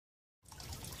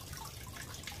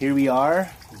here we are.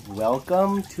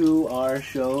 Welcome to our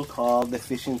show called The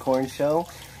Fish and Corn Show.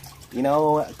 You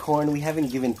know, Corn, we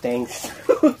haven't given thanks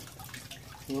What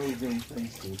are you giving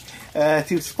thanks to?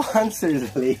 to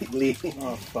sponsors lately.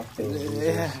 Oh, fuck those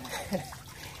losers.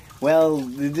 Well,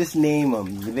 just name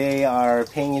them. They are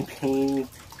Paying and Pain,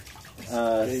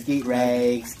 Skate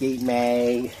Rag, Skate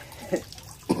Mag.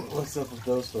 What's up with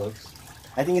those folks?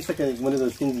 I think it's like one of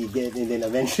those things you get and then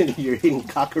eventually you're hitting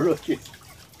cockroaches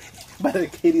by the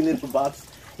kitty little box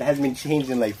that hasn't been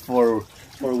changed in like four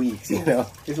weeks, you know?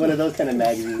 It's one of those kind of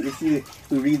magazines. You see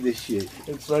who read this shit.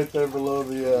 It's right there below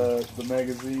the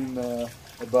magazine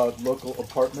about local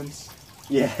apartments.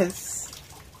 Yes.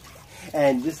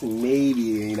 And just maybe,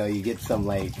 you know, you get some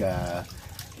like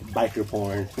biker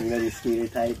porn, you know, these skater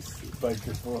types.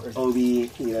 Biker porn. Obi,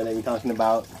 you know what I'm talking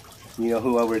about? You know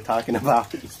who we're talking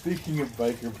about. Speaking of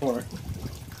biker porn,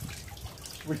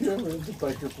 were you ever into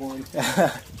biker porn?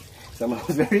 Some of it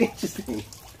was very interesting.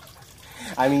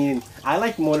 I mean, I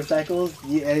like motorcycles.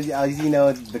 As you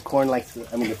know,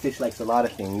 the fish likes a lot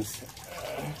of things.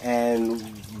 And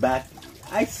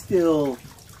I still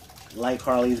like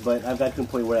Harleys, but I've got to a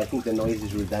point where I think the noise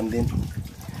is redundant.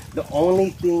 The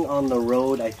only thing on the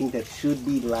road I think that should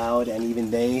be loud, and even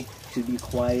they should be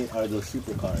quiet, are those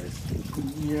supercars.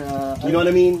 Yeah. You know what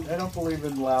I mean? I don't believe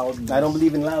in loudness. I don't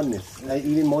believe in loudness.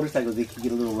 Even motorcycles, they can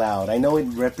get a little loud. I know it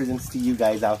represents to you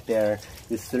guys out there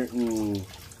this certain...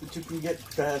 But you can get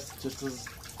fast just as...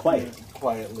 Quiet.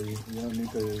 Quietly. You don't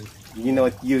need to... You know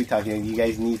what you're talking about. You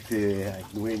guys need to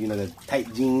wear, you know, the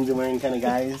tight jeans I'm wearing kind of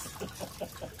guys.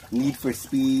 Need for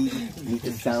speed. Need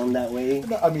to sound that way.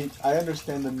 No, I mean, I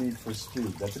understand the need for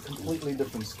speed. That's a completely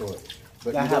different story.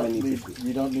 But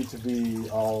you don't need to be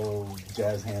all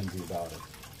jazz handsy about it.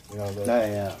 You know,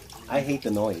 yeah. I hate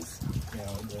the noise. You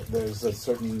know, there's a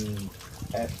certain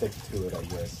ethic to it, I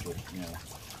guess. That, you know,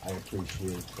 I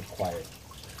appreciate the quiet.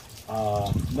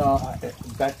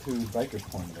 Back to biker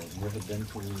porn. Have you ever been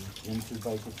into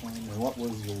biker porn? And what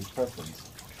was your preference?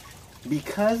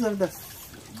 Because of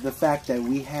the fact that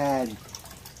we had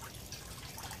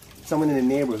someone in the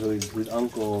neighborhood whose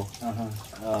uncle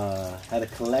had a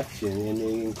collection, and it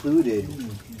included,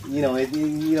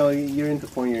 you're into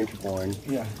porn,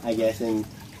 yeah, I guess, and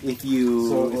if you,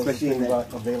 so especially in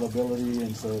about availability,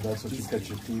 and so that's what you cut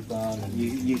your teeth on, and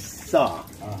you saw,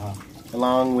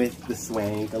 along with the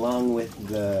Swank, along with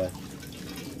the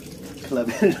Club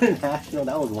International.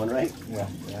 That was one, right? Yeah.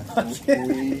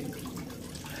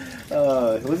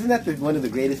 Wasn't that one of the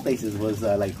greatest places? Was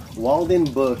like Walden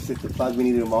Books at the Plaza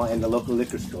Benito Mall and the local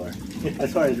liquor store,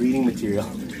 as far as reading material.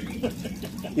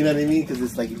 You know what I mean? Because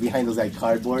it's like behind those like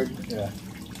cardboard. Yeah.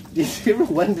 Did you ever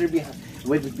wonder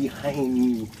what's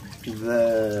behind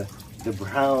the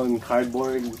brown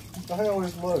cardboard? I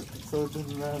always look, so it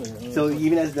doesn't matter. So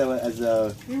even as a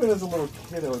little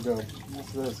kid, I would go,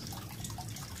 "What's this?"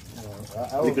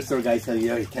 Liquor store guy tell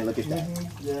you, "Oh, you can't look at that."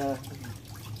 Yeah.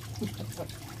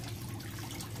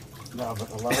 No, but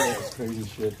a lot of it is crazy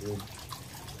shit, dude.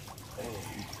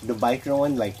 The biker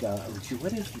one, like,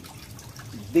 what is?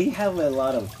 They have a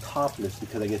lot of topless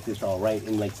because I guess it's all right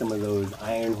in like some of those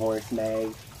Iron Horse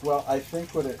mags. Well, I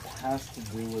think what it has to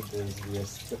do with is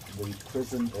the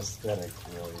prison aesthetic,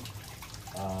 really.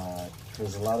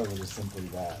 Because a lot of it is simply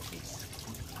that.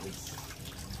 It's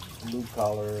blue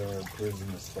collar prison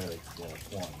aesthetic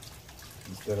porn.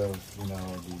 Instead of,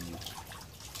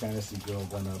 the fantasy girl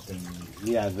done up in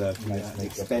the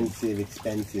nice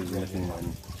expensive looking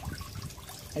one.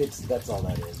 That's all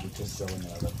that is. It's just selling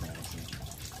another fantasy.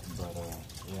 But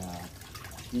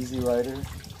Easy Rider.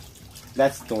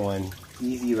 That's the one.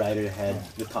 Easy Rider had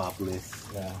the topless.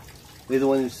 Yeah. They're the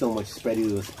one who's so much Spread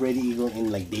Eagle. Spread Eagle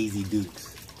in like Daisy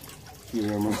Dukes. You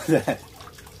remember that?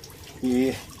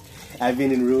 Yeah. I've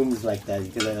been in rooms like that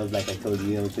because I was like I told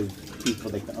you, because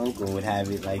people like the uncle would have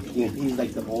it like, he's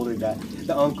like the older guy.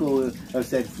 The uncle of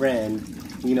said friend,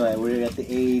 we're at the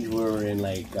age where we're in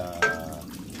like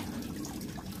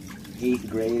 8th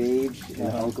grade age, and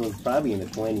the uncle's probably in the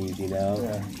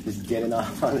 20s, just getting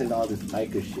off on all this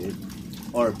biker shit.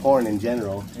 Or porn in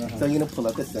general. So pull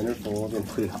up the centerfold and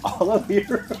put it all over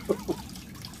your room.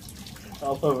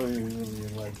 All over your room, you're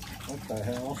like, what the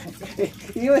hell?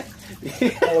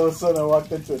 All of a sudden I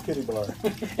walked into a kitty bar.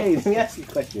 Hey, let me ask you a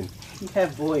question. You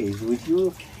have boys. Would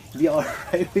you be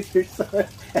alright with your son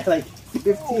at like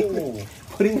 15? No.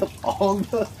 Putting up all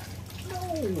the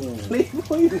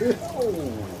Playboy?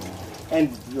 No.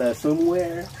 And the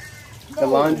swimwear? The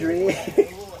laundry?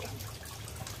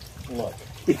 Look.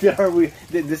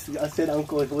 This said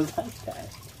uncle was like that.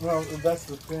 Well, that's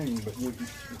the thing, but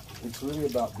it's really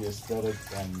about the aesthetic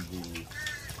and the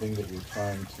thing that you're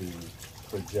trying to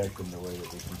project in the way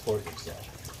that you comport yourself.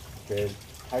 Okay,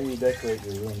 how you decorate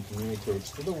your room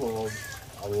communicates to the world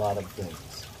a lot of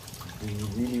things. Do you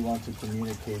really want to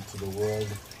communicate to the world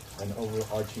an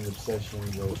overarching obsession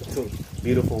with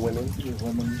Beautiful women.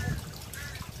 women?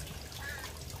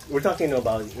 We're talking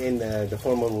about in the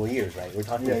hormonal years, right? We're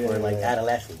talking for like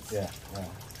adolescence. Yeah.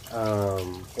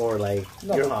 Or like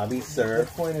your hobby,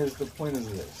 surf. The point is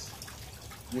this.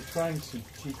 You're trying to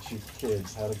teach your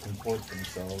kids how to comport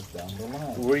themselves down the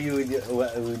line.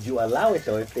 Would you allow it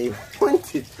though if they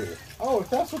wanted to? Oh, if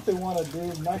that's what they want to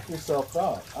do, knock yourself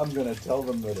out. I'm going to tell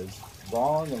them that it's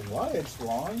wrong and why it's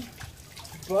wrong.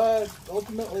 But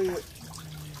ultimately,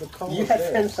 the color. You had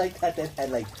friends like that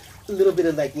had like a little bit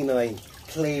of like like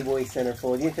Playboy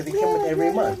centerfold, because they come with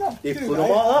every month. No. They Dude, put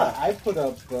them all up. I put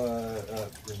up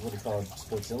what do you call it,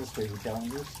 Sports Illustrated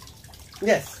calendars.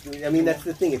 Yes, I mean that's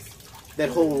the thing. It's that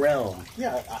whole realm.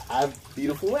 Yeah, I've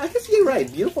beautiful. I guess you're right.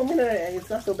 Beautiful men it's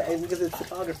not so bad because it's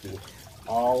photography.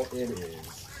 All it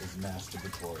is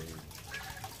masturbatory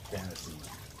fantasy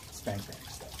spank bank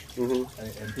stuff,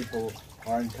 and people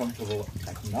aren't comfortable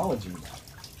acknowledging that.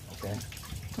 Okay.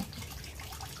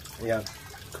 Yeah,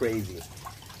 crazy.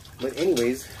 But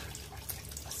anyways,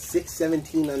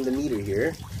 6:17 on the meter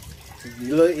here.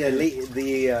 You look,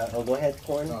 oh, go ahead,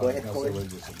 corn. Go ahead, corn.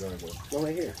 Go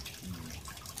right here.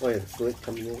 Oh yeah, the slit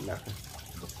coming in. Nah.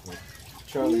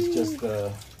 Charlie's just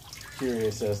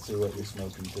curious as to what you're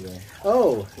smoking today.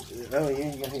 Oh, you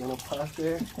got no pause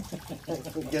there.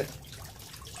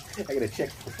 I gotta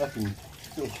check for fucking.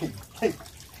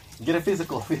 Get a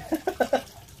physical.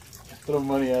 Throw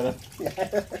money at him.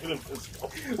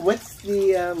 What's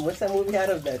that movie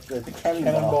out of that? The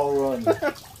Cannonball Run.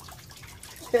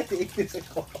 That's a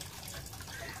physical.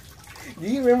 Do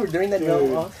you remember during that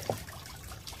no?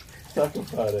 Talk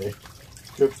about a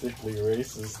cryptically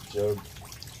racist joke,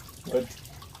 but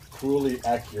cruelly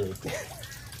accurate.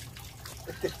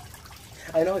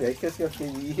 I know that because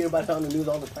you hear about it on the news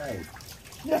all the time.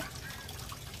 Yeah,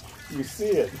 you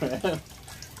see it, man.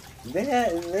 They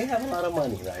have a lot of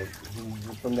money, right?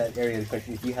 From that area of the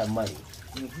country, if you have money.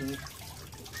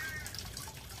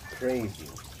 Crazy.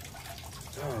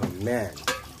 Oh man.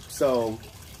 So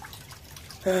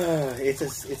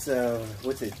it's a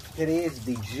what's it? Today is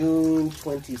the June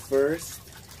 21st.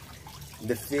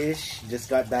 The fish just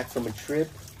got back from a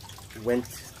trip. Went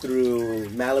through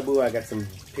Malibu. I got some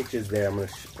pictures there. I'm gonna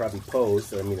probably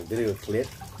post. I mean a video clip.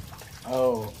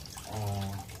 Oh.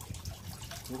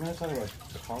 We're going to talk about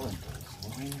car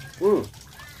rentals.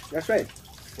 That's right.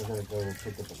 So we're going to go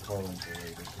pick up a car rental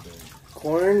later today.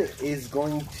 Corn is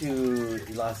going to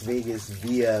Las Vegas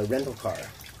via rental car.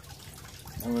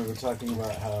 And we were talking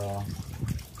about how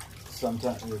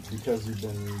sometimes, because you've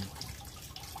been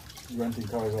renting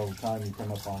cars all the time, you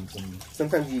come up on some...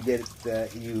 Sometimes you get,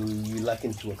 you luck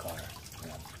into a car.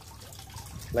 Yeah.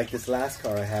 Like this last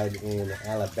car I had in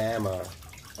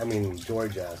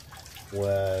Georgia,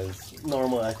 was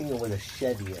normal. I think it was a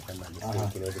Chevy, if I'm not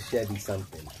mistaken. It was a Chevy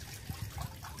something.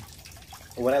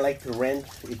 What I like to rent,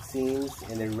 it seems,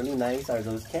 and they're really nice, are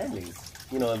those Camrys.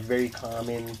 Very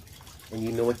common, and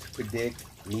you know what to predict.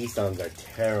 Nissans are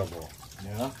terrible.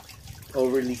 Yeah.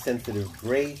 Overly sensitive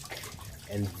brake,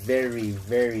 and very,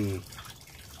 very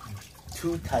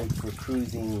too tight for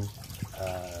cruising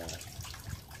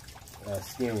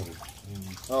steering.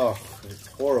 Oh, it's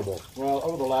horrible. Well,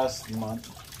 over the last 2 months,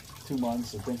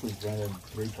 I think we've rented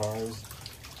 3 cars,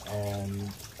 and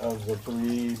of the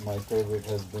 3, my favorite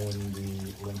has been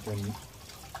the Lincoln.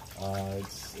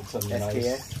 It's a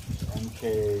nice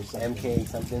MK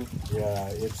something. Yeah,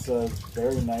 it's a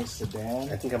very nice sedan.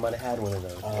 I think I might have had one of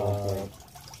those.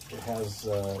 It has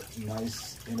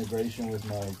nice integration with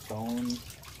my phone,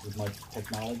 with my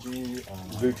technology.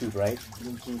 Bluetooth, right?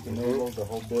 Bluetooth enabled, the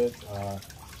whole bit.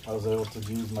 I was able to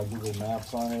use my Google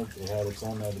Maps on it. It had its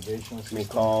own navigational system.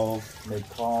 Make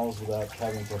calls without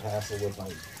having to hassle with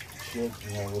my shit.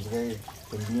 It was very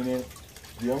convenient.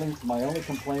 My only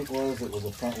complaint was it was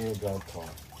a front-wheel drive car.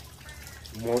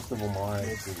 Most of them are.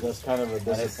 That's kind of a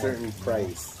disappointment. At a certain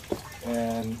price.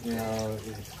 And,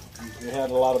 it had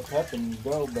a lot of pep and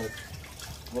go, but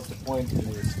what's the point in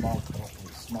a small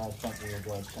front-wheel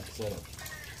drive setup?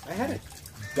 I had a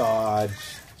Dodge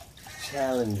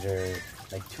Challenger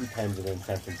like 2 times ago in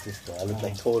San Francisco. I looked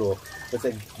like total. It's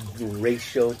like a race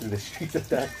show through the streets of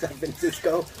San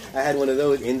Francisco. I had one of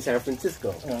those in San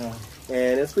Francisco,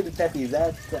 and it was pretty peppy.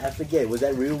 I forget. Was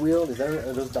that rear wheel?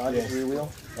 Are those Dodges rear wheel?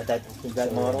 At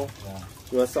that model?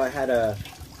 Yeah. So I had a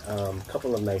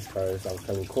couple of nice cars. I was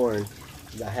telling Corn.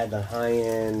 I had the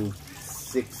high-end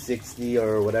 660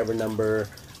 or whatever number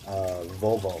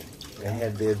Volvo. It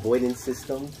had the avoidance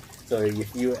system. So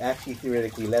if you actually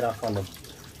theoretically let off on the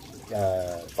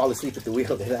fall asleep at the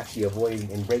wheel, they'll actually avoid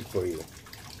and brake for you.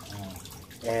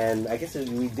 And I guess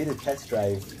we did a test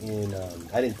drive in,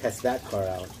 I didn't test that car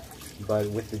out, but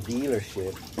with the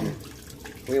dealership,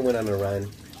 we went on a run,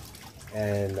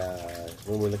 and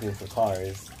when we're looking for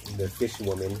cars, the fish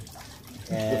woman,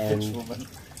 and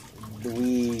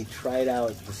we tried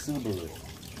out the Subaru.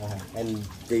 And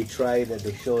they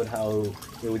showed how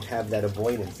it would have that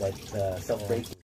avoidance, that self-braking.